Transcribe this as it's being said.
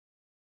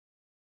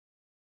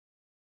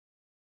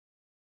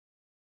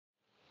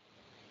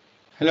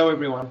Hello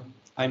everyone,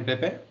 I'm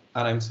Pepe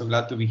and I'm so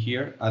glad to be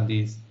here at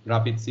this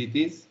Rapid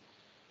Cities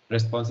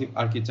Responsive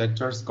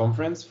Architectures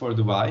Conference for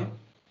Dubai,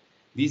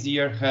 this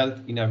year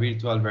held in a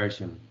virtual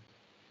version.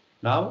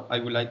 Now I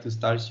would like to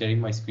start sharing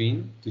my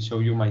screen to show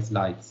you my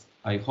slides.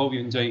 I hope you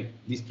enjoy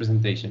this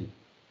presentation.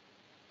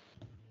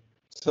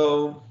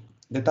 So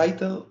the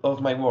title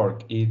of my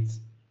work is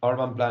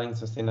Urban Planning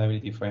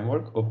Sustainability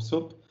Framework,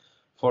 UPSUF,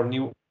 for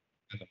New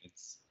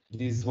Developments.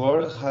 This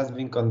work has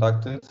been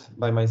conducted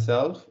by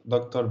myself,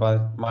 Dr.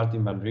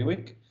 Martin van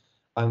Riewyck,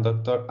 and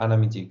Dr. Anna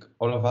Mijik,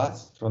 all of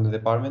us from the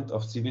Department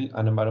of Civil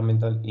and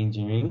Environmental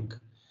Engineering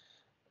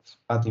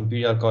at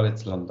Imperial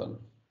College London.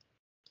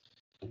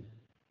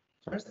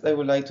 First, I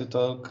would like to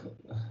talk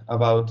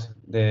about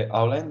the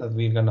outline that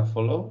we're going to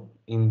follow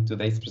in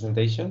today's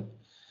presentation.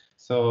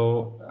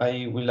 So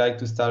I would like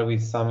to start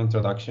with some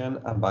introduction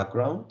and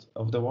background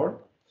of the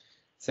work.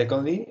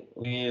 Secondly,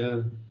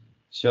 we'll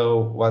show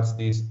what's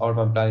this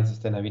urban planning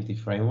sustainability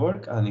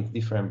framework and its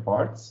different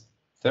parts.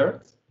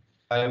 Third,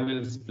 I will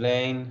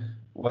explain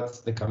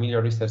what's the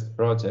Camellia Research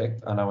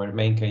Project and our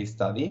main case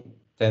study,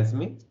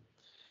 TENSMIT.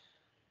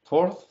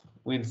 Fourth,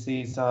 we'll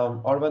see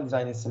some urban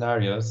design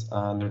scenarios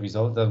and the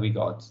results that we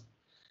got.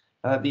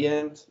 And at the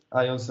end,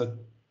 I also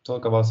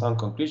talk about some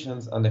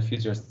conclusions and the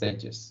future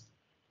stages.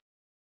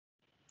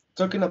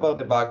 Talking about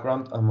the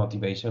background and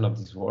motivation of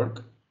this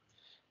work,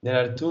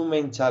 there are two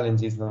main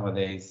challenges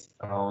nowadays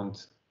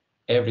around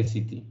every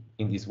city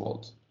in this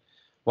world.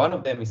 One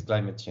of them is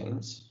climate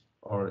change,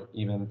 or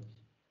even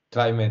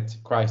climate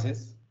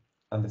crisis,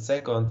 and the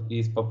second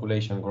is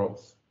population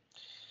growth.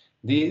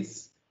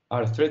 These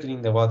are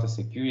threatening the water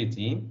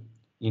security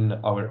in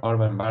our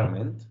urban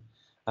environment,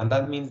 and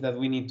that means that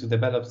we need to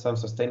develop some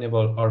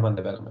sustainable urban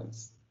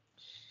developments.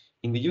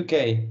 In the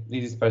UK,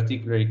 this is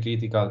particularly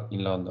critical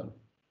in London.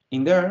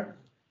 In there,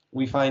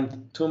 we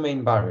find two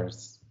main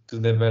barriers to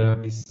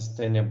develop this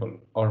sustainable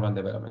urban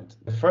development.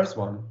 The first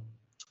one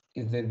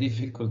is the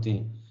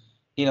difficulty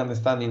in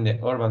understanding the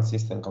urban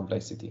system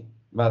complexity.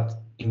 But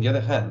on the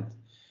other hand,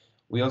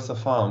 we also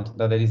found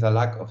that there is a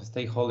lack of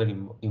stakeholder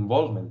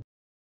involvement.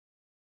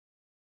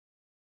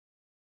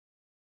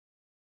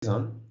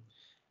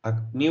 A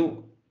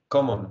new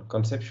common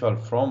conceptual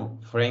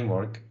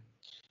framework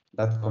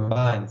that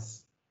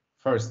combines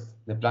first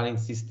the planning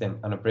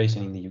system and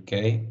operation in the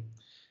UK,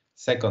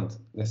 second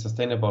the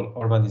sustainable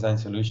urban design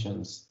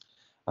solutions,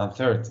 and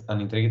third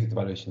an integrated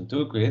evaluation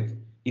toolkit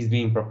is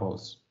being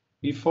proposed.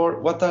 Before,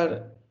 what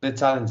are the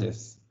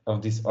challenges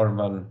of these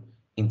urban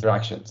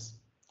interactions?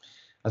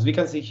 As we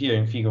can see here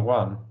in figure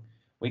 1,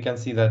 we can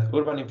see that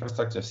urban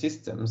infrastructure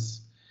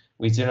systems,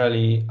 which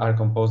generally are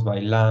composed by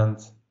land,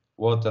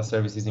 water,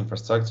 services,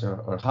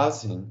 infrastructure, or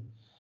housing,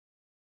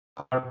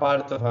 are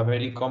part of a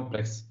very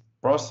complex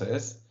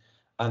process,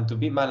 and to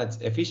be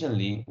managed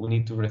efficiently, we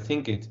need to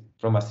rethink it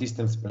from a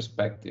systems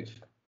perspective.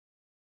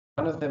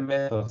 One of the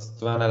methods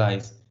to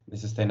analyze the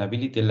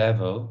sustainability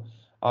level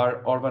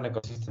are urban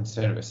ecosystem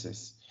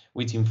services,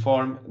 which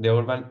inform the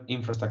urban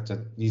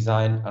infrastructure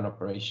design and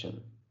operation.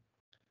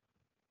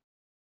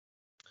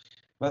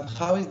 But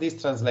how is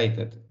this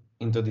translated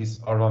into this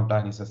urban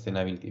planning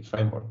sustainability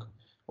framework,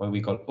 what we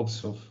call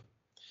UPSUF?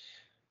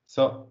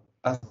 So,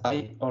 as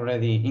I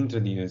already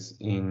introduced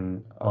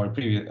in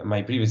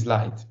my previous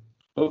slide,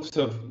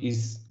 UPSUF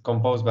is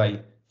composed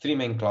by three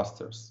main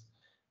clusters.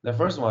 The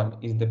first one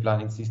is the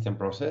planning system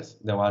process,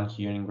 the one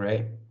here in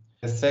gray.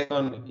 The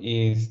second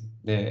is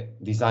the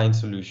design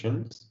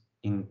solutions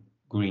in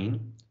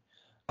green.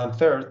 And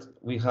third,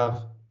 we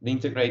have the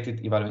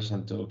integrated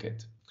evaluation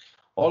toolkit.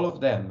 All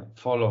of them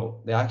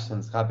follow the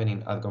actions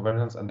happening at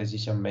governance and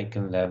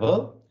decision-making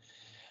level.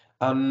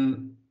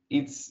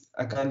 It's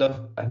a kind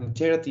of an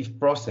iterative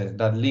process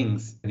that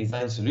links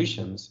design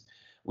solutions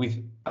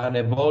with an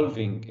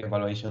evolving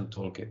evaluation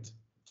toolkit.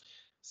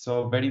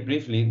 So very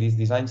briefly, these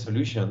design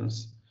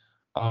solutions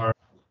are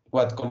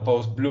what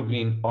compose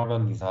blue-green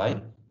urban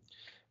design,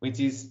 which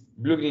is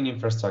blue-green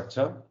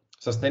infrastructure,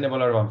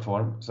 sustainable urban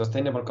form,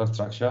 sustainable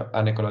construction,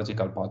 and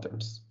ecological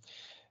patterns.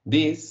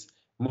 These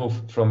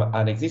move from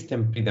an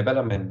existing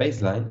pre-development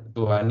baseline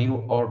to a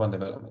new urban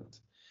development.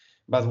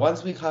 But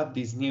once we have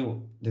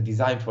the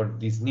design for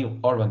this new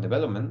urban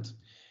development,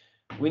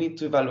 we need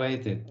to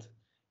evaluate it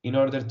in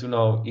order to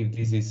know if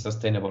this is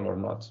sustainable or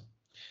not.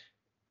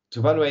 To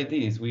evaluate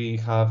this, we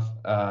have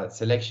a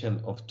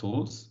selection of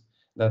tools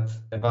that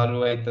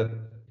evaluate the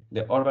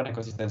urban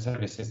ecosystem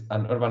services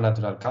and urban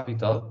natural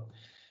capital.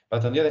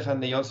 But on the other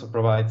hand, they also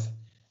provide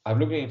a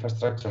blue-green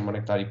infrastructure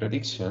monetary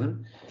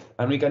prediction,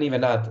 and we can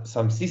even add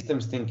some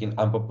systems thinking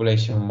and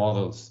population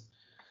models.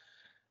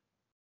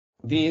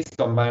 These,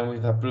 combined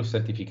with approved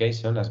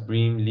certification as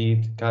BREEAM,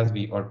 LEED,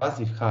 CASB, or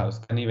Passive House,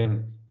 can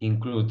even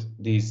include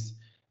these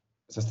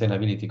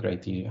sustainability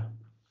criteria.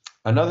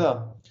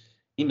 Another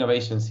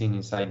innovation seen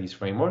inside this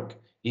framework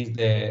is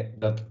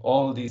that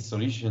all these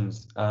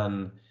solutions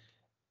and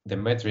the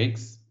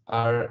metrics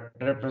are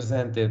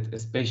represented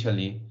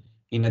especially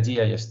in a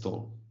GIS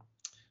tool.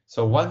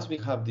 So once we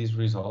have these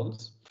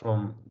results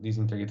from this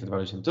integrated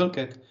evaluation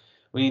toolkit,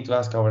 we need to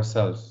ask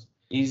ourselves,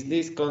 Is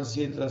this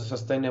considered a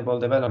sustainable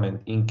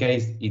development? In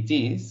case it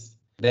is,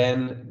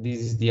 then this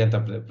is the end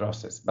of the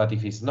process. But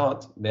if it's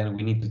not, then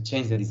we need to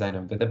change the design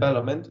of the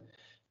development,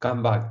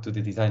 come back to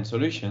the design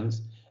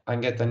solutions,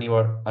 and get a new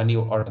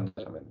urban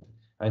development.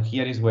 And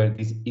here is where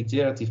this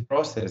iterative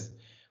process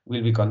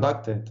will be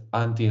conducted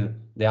until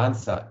the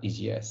answer is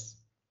yes.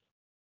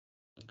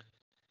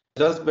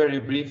 Just very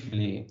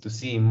briefly, to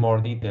see in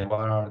more detail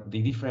what are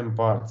the different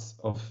parts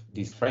of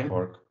this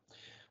framework,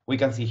 we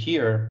can see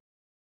here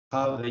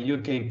how the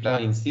UK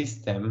planning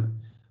system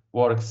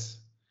works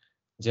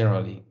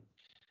generally.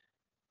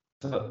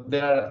 So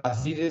there are a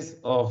series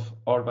of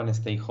urban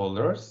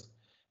stakeholders,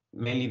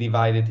 mainly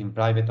divided in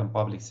private and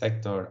public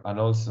sector, and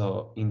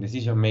also in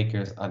decision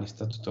makers and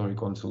statutory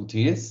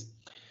consultees.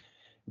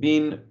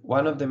 Being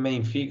one of the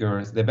main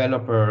figures,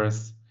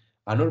 developers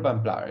and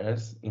urban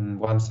planners in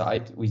one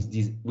side,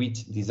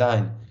 which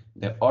design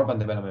the urban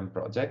development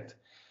project,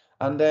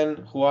 and then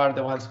who are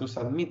the ones who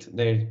submit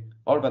their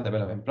urban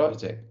development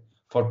project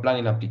for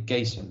planning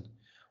application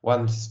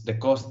once the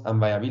cost and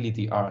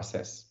viability are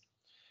assessed.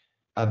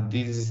 At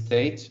this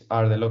stage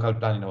are the local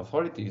planning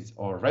authorities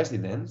or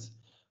residents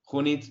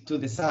who need to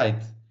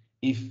decide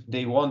if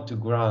they want to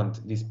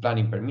grant this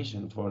planning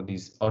permission for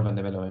this urban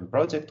development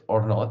project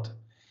or not,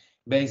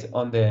 based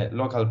on the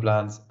local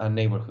plans and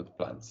neighborhood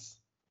plans.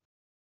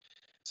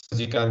 So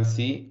as you can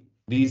see,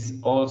 this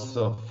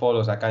also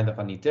follows a kind of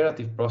an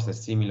iterative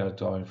process similar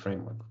to our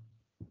framework.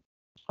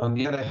 On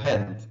the other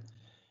hand,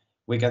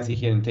 we can see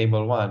here in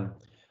table 1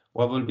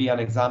 what will be an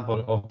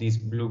example of these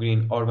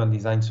blue-green urban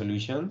design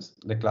solutions,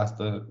 the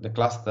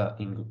cluster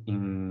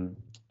in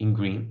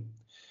green.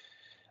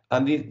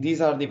 And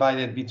these are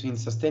divided between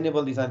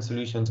sustainable design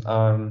solutions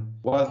and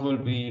what will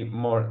be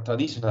more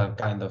traditional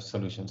kind of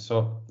solutions.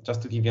 So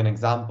just to give you an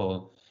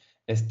example,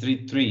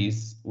 street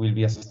trees will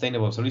be a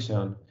sustainable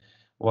solution,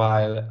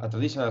 while a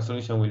traditional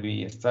solution will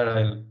be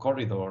sterile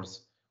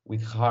corridors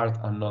with hard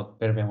and not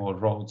permeable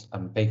roads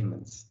and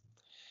pavements.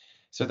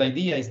 So the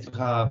idea is to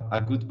have a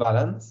good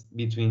balance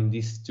between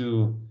these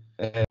two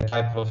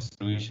types of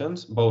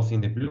solutions, both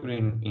in the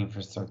blue-green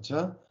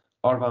infrastructure,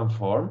 urban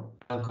form,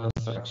 and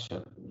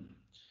construction.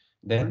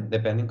 Then,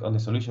 depending on the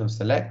solution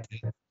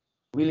selected,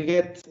 we'll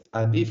get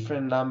a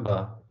different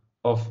number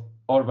of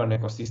urban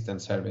ecosystem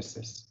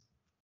services.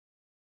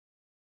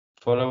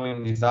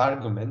 Following this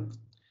argument,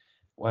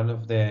 one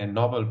of the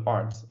novel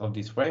parts of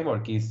this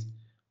framework is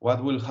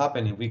what will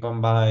happen if we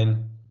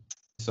combine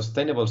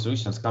sustainable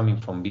solutions coming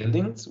from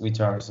buildings,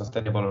 which are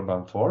sustainable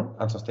urban form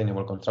and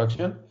sustainable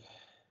construction,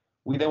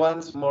 with the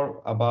ones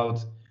more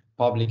about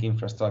public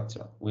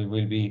infrastructure. We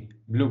will be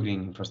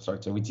blue-green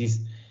infrastructure, which is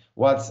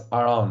what's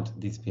around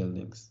these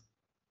buildings.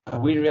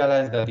 And we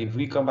realize that if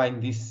we combine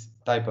this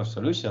type of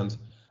solutions,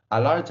 a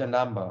larger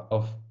number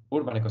of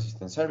urban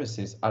ecosystem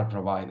services are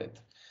provided.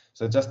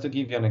 So just to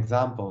give you an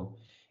example,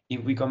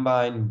 if we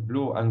combine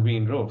blue and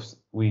green roofs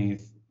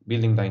with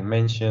building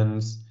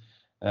dimensions,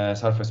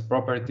 surface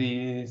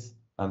properties,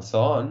 and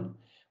so on,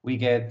 we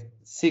get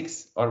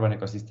 6 urban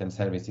ecosystem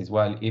services.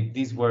 While if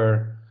these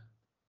were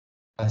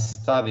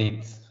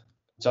studied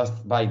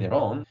just by their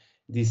own,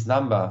 this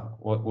number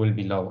will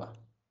be lower.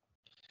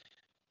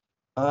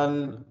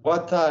 And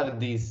what are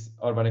these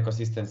urban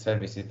ecosystem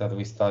services that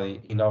we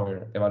study in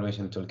our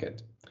evaluation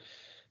toolkit?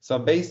 So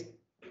based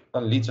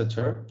on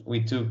literature,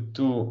 we took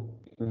 2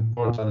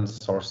 important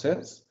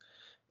sources.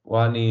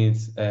 One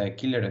is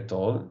Killer et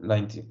al.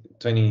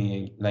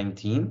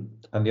 2019,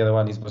 and the other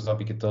one is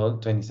Bozovic et al.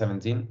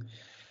 2017.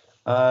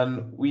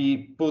 And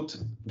we put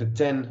the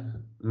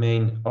 10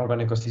 main urban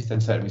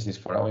ecosystem services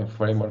for our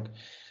framework.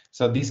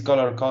 So this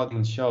color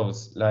coding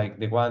shows like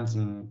the ones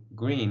in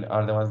green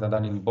are the ones that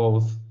are in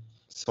both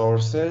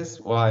sources,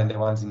 while the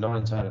ones in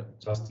orange are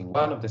just in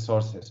one of the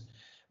sources.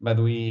 But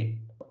we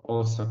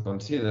also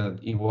considered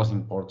it was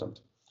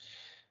important.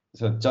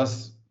 So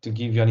just to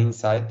give you an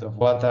insight of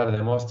what are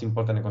the most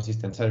important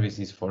ecosystem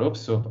services for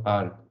UPSUF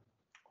are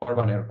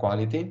urban air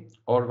quality,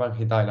 urban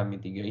heat island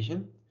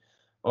mitigation,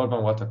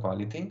 urban water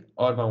quality,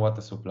 urban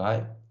water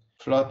supply,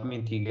 flood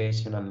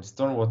mitigation and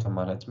stormwater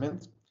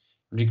management,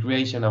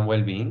 recreation and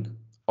well-being,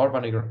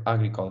 urban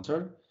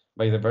agriculture,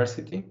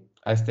 biodiversity,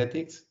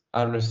 aesthetics,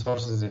 and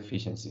resources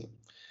efficiency.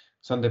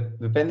 So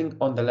depending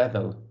on the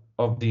level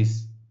of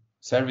these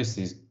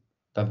services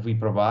that we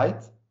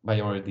provide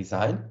by our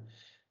design,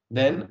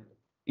 then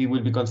it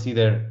will be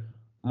considered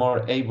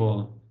more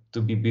able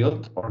to be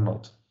built or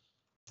not.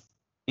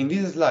 In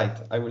this slide,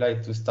 I would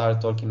like to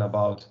start talking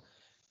about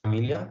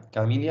Camellia.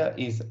 Camellia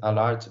is a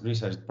large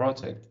research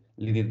project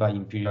led by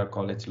Imperial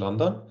College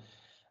London,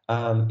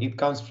 and it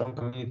comes from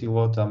Community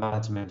Water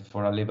Management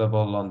for a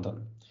Livable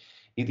London.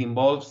 It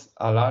involves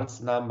a large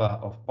number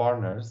of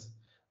partners.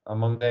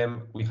 Among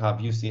them, we have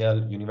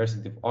UCL,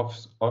 University of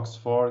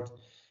Oxford,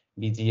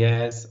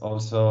 BGS,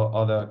 also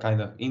other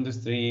kind of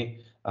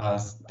industry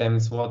as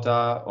Thames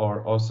Water,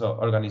 or also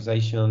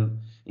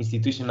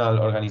institutional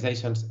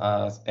organizations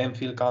as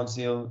Enfield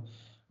Council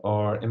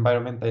or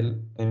Environment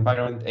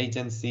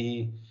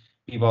Agency,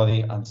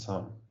 Peabody, and so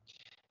on.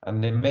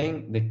 And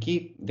the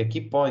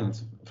key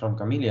point from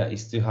Camellia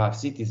is to have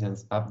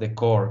citizens at the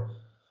core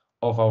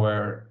of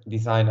our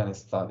design and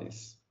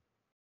studies.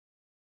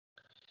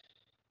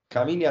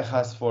 Camellia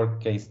has 4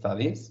 case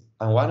studies,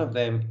 and one of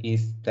them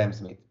is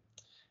Thamesmead.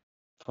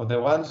 For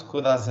the ones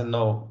who doesn't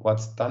know where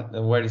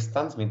is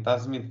Thamesmead,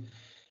 Thamesmead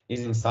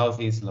is in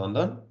southeast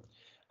London,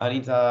 and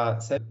it's a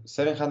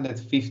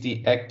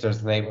 750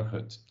 hectares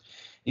neighborhood.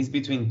 It's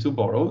between 2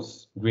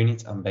 boroughs,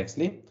 Greenwich and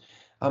Bexley,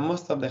 and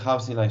most of the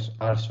housing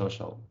are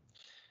social.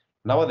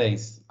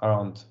 Nowadays,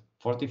 around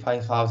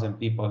 45,000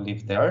 people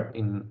live there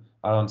in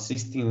around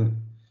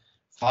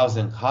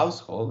 16,000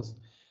 households.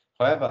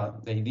 However,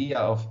 the idea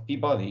of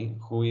Peabody,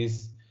 who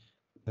is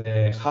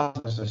the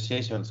housing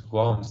associations who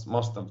owns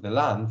most of the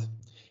land,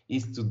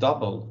 is to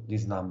double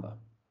this number.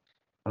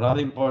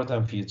 Another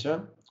important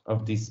feature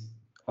of this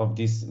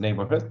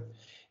neighborhood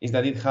is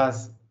that it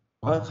has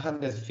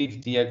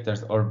 150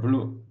 hectares or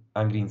blue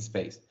and green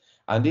space,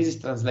 and this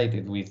is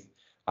translated with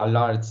a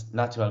large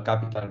natural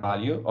capital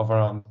value of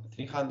around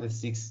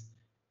 306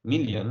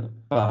 million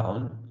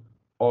pounds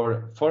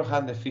or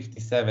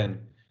 457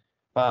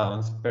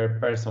 pounds per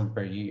person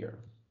per year.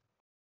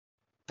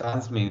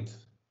 Thamesmead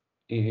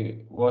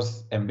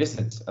was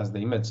envisaged as the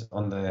image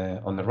on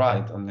the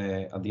right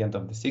at the end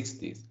of the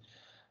 60s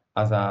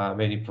as a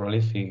very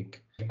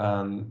prolific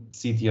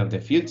city of the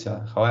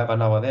future. However,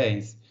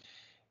 nowadays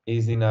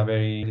is in a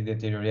very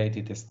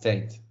deteriorated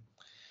state.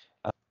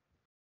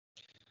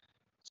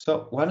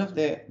 So one of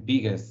the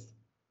biggest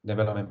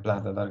development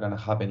plans that are going to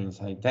happen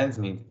inside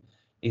Thamesmead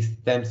is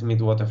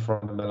Thamesmead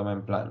Waterfront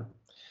Development Plan.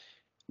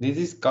 This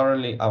is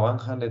currently a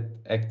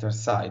 100-hectare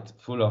site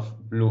full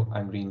of blue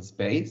and green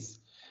space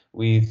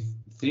with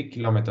 3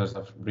 kilometers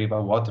of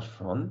river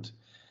waterfront,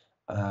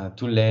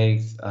 2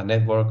 lakes, a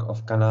network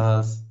of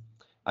canals,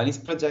 and is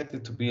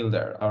projected to build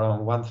there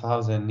around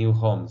 1,000 new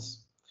homes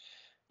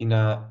in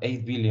a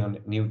 8 billion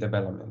new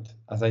development.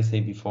 As I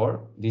said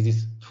before, this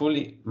is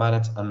fully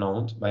managed and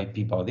owned by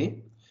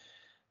Peabody,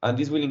 and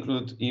this will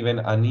include even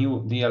a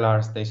new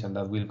DLR station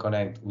that will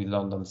connect with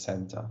London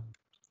Centre.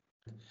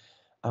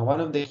 And one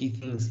of the key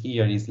things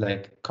here is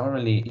like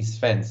currently it's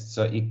fenced,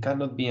 so it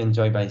cannot be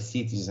enjoyed by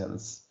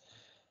citizens,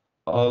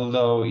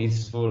 although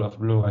it's full of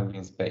blue and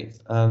green space.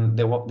 And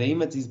the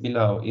images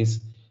below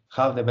is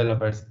how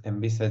developers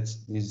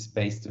envisage this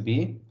space to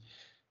be.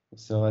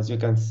 So as you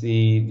can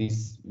see,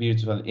 this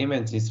virtual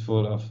image is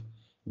full of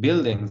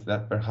buildings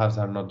that perhaps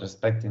are not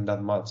respecting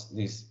that much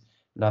this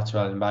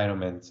natural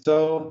environment.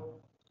 So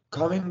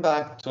coming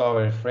back to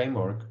our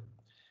framework,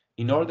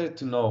 in order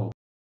to know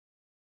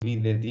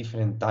the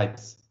different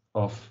types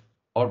of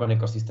urban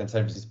ecosystem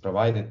services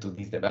provided to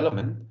this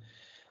development,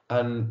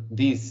 and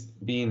this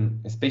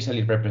being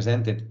especially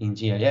represented in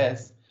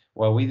GIS,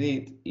 what we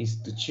did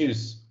is to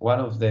choose one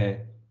of the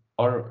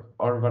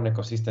urban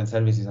ecosystem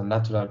services and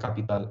natural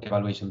capital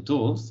evaluation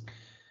tools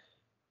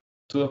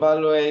to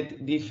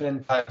evaluate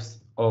different types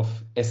of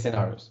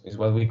scenarios. Is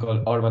what we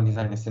call urban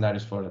design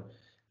scenarios for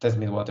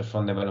Thamesmead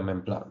Waterfront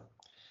Development Plan.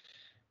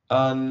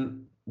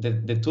 And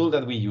the tool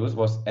that we used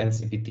was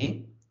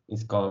NCPT.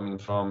 It's coming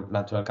from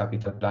Natural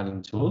Capital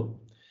Planning tool.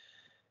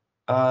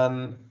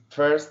 And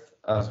first,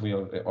 as we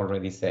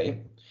already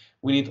say,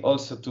 we need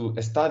also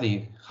to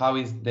study how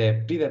is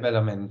the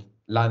pre-development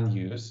land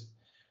use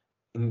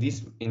in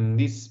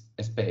this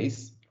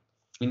space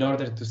in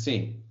order to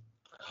see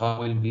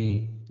how will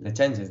be the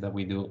changes that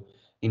we do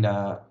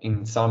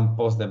in some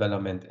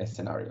post-development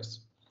scenarios.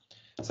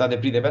 So the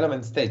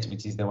pre-development stage,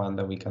 which is the one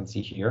that we can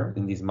see here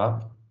in this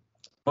map,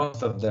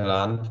 most of the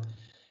land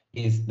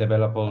is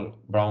developable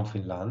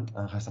brownfield land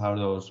and has all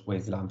those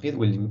waste landfill,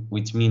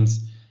 which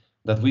means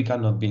that we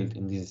cannot build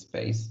in this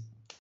space.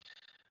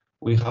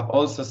 We have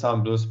also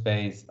some blue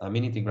space,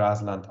 amenity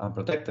grassland, and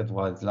protected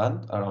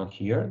wildland around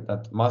here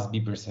that must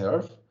be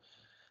preserved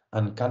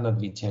and cannot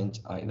be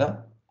changed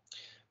either.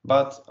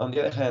 But on the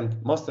other hand,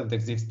 most of the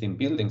existing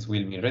buildings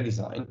will be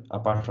redesigned,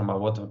 apart from a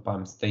water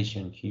pump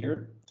station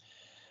here.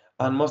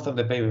 And most of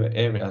the paved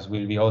areas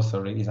will be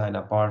also redesigned,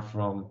 apart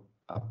from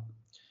a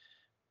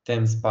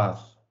Thames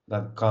path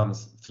that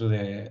comes through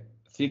the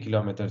 3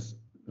 kilometers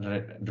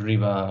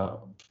river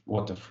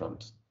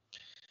waterfront.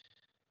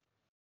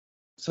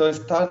 So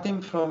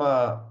starting from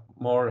a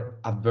more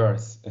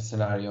adverse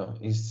scenario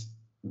is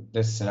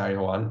the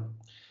scenario 1.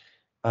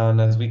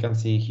 And as we can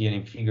see here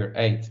in figure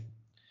 8,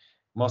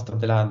 most of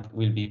the land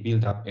will be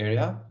built up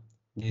area.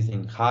 This is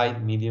in high,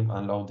 medium,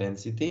 and low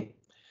density.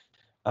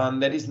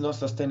 And there is no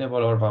sustainable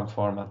urban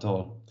form at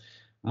all.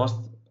 Most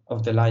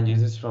of the land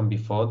uses from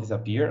before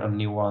disappear and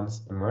new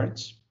ones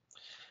emerge.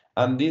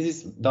 And this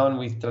is done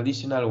with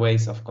traditional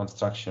ways of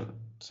construction.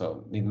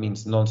 So it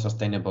means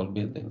non-sustainable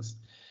buildings.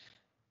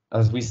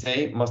 As we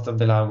say, most of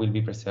the land will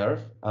be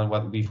preserved, and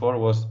what before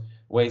was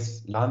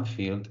waste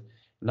landfill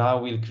now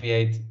will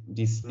create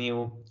this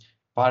new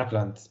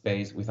parkland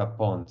space with a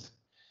pond.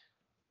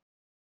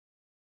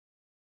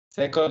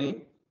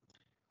 Secondly,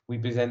 we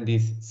present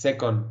this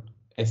second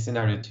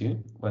scenario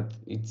 2, what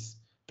it's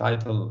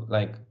titled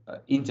like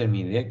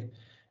intermediate.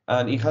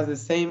 And it has the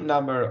same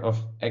number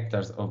of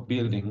hectares of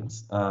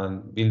buildings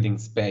and building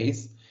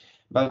space,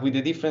 but with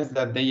the difference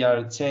that they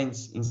are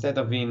changed. Instead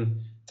of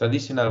being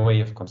traditional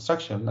way of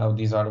construction, now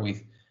these are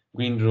with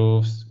green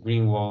roofs,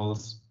 green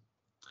walls,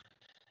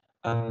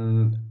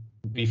 and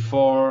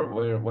before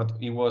where what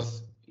it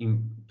was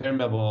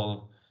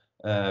impermeable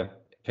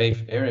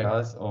paved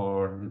areas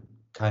or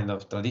kind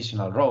of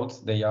traditional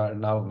roads, they are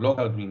now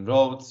local green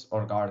roads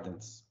or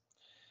gardens.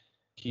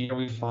 Here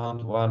we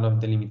found one of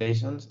the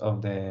limitations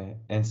of the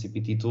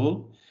NCPT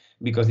tool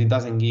because it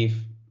doesn't give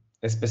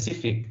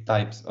specific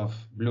types of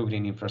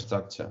blue-green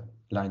infrastructure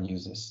land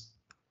uses.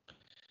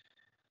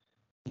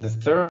 The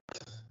third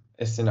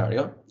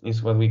scenario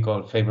is what we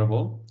call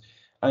favorable.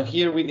 And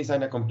here we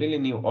design a completely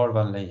new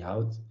urban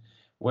layout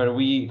where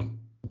we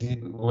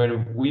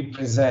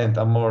present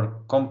a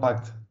more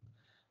compact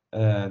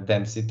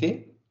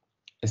density,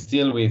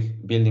 still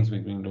with buildings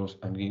with green roofs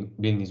and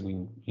buildings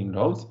with green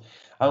roads,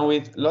 and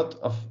with a lot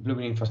of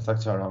blue-green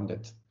infrastructure around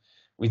it,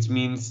 which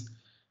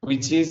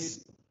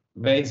is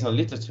based on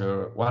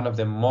literature, one of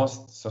the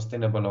most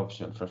sustainable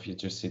options for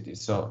future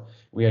cities. So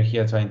we are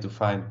here trying to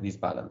find this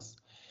balance.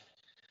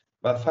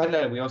 But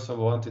finally, we also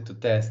wanted to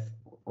test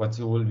what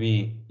will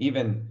be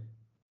even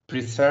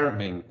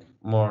preserving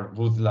more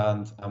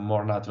woodland and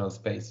more natural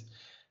space.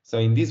 So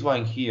in this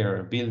one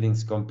here,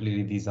 buildings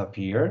completely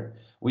disappear,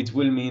 which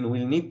will mean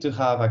we'll need to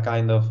have a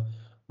kind of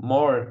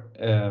more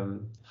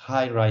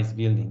high-rise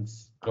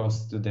buildings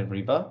close to the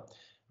river,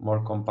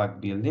 more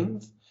compact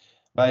buildings,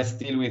 but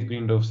still with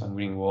green roofs and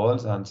green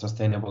walls and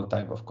sustainable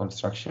type of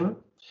construction.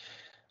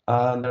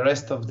 And the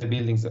rest of the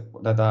buildings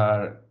that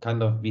are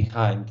kind of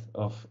behind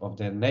of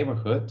the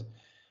neighborhood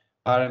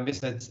are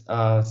envisaged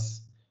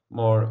as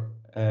more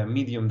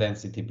medium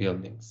density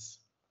buildings.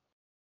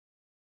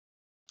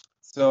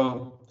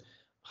 So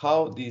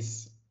how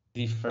these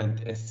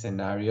different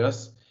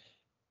scenarios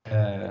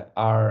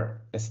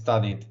are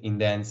studied in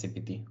the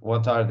NCPT?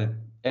 What are the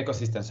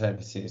ecosystem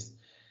services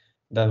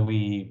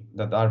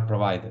that are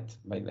provided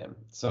by them?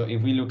 So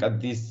if we look at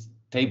this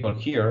table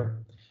here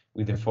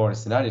with the 4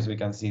 scenarios, we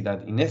can see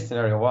that in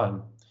scenario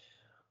 1,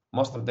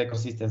 most of the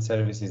ecosystem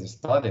services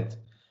studied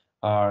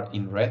are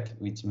in red,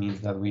 which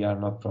means that we are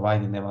not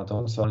providing them at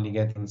all, so only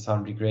getting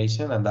some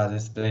recreation, and that's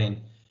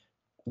explained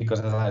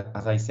because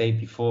as I said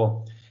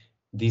before,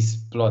 this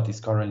plot is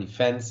currently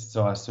fenced,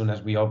 so as soon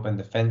as we open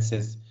the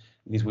fences,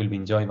 this will be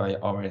enjoyed by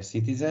our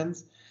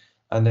citizens,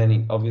 and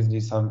then obviously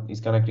it's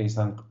going to create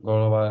some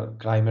global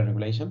climate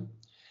regulation.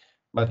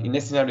 But in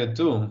scenario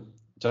 2,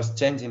 just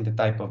changing the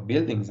type of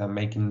buildings and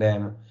making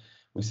them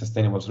with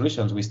sustainable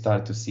solutions, we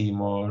start to see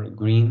more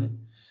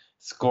green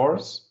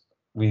scores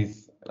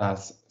with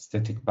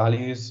aesthetic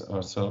values,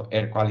 also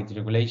air quality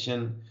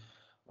regulation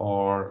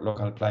or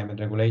local climate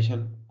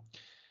regulation.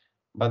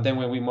 But then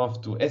when we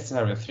move to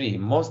scenario 3,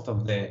 most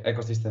of the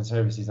ecosystem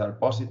services are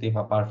positive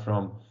apart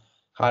from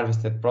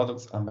harvested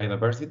products and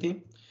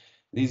biodiversity.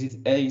 This is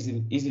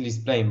easily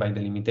explained by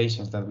the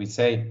limitations that we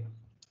say,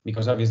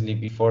 because obviously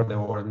before there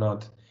were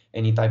not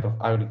any type of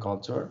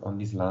agriculture on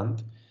this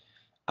land,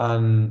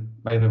 and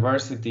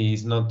biodiversity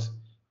is not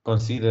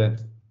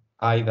considered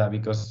either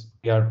because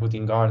we are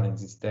putting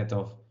gardens instead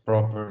of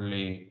proper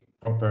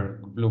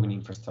blue-green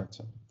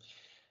infrastructure.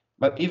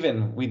 But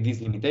even with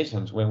these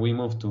limitations, when we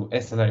move to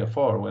scenario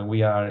 4, when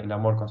we are in a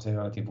more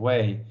conservative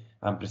way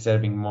and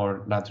preserving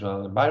more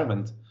natural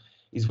environment,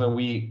 is when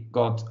we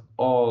got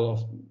all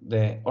of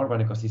the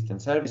urban ecosystem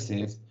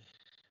services.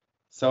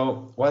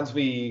 So once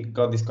we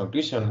got this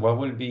conclusion, what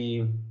will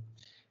be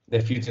the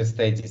future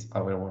stages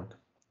of our work?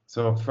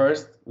 So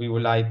first, we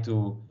would like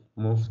to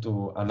move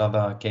to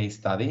another case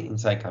study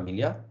inside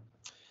Camellia.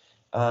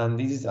 And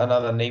this is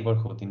another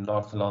neighborhood in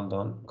North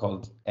London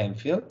called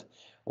Enfield,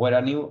 where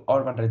a new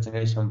urban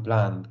regeneration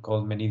plan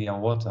called Meridian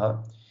Water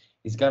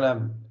is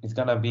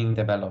gonna be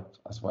developed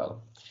as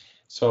well.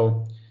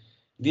 So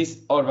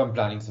this urban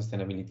planning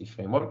sustainability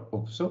framework,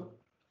 UPSUF,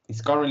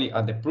 is currently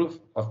at the proof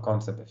of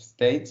concept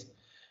stage,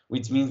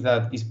 which means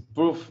that it's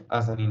proof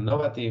as an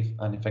innovative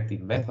and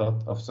effective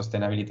method of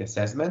sustainability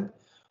assessment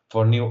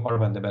for new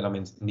urban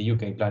developments in the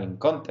UK planning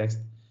context.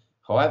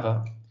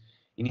 However,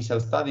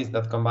 initial studies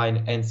that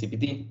combine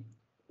NCPT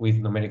with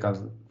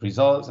numerical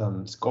results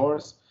and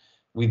scores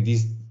with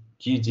these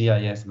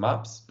QGIS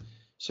maps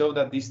show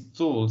that these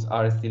tools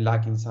are still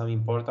lacking some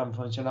important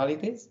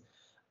functionalities,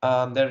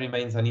 and there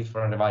remains a need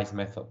for a revised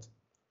method.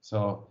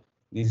 So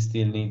this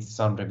still needs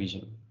some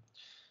revision.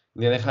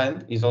 On the other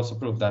hand, it's also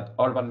proof that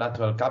urban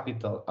natural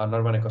capital and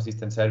urban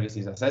ecosystem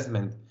services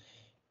assessment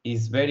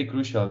is very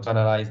crucial to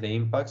analyze the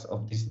impacts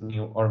of these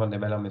new urban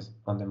developments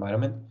on the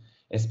environment,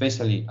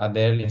 especially at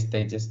the early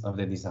stages of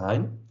the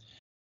design.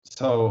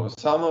 So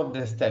some of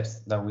the steps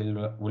that we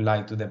would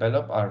like to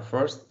develop are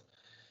first,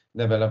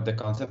 develop the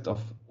concept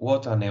of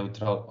water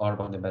neutral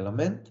urban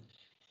development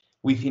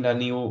within a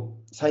new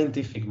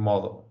scientific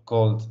model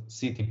called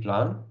city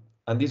plan.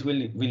 And this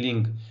will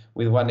link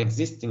with one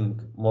existing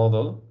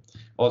model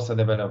also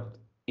developed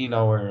in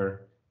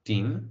our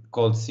team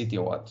called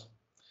CityWatt.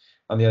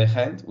 On the other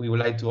hand, we would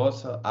like to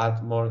also add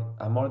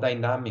a more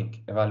dynamic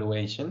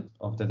evaluation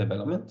of the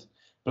development,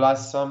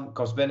 plus some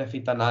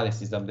cost-benefit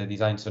analysis of the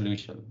design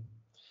solution.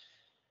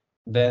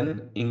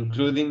 Then,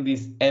 including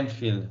this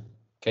MPhil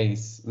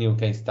new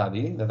case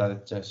study that I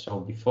just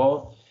showed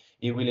before,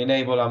 it will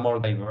enable a more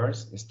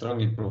diverse,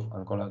 strongly proof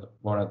and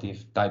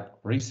collaborative type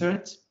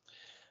research.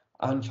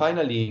 And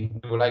finally,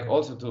 we would like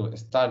also to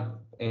start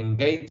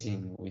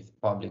engaging with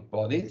public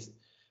bodies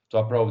to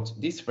approach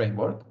this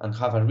framework and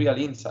have a real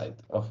insight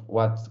of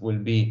what will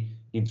be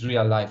its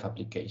real life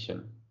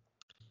application.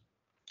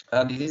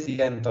 And this is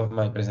the end of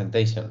my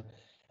presentation.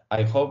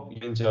 I hope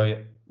you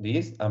enjoy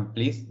this, and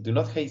please do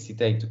not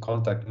hesitate to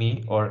contact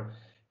me or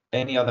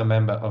any other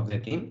member of the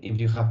team if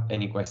you have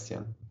any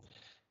question.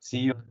 See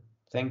you.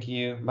 Thank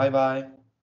you. Bye-bye.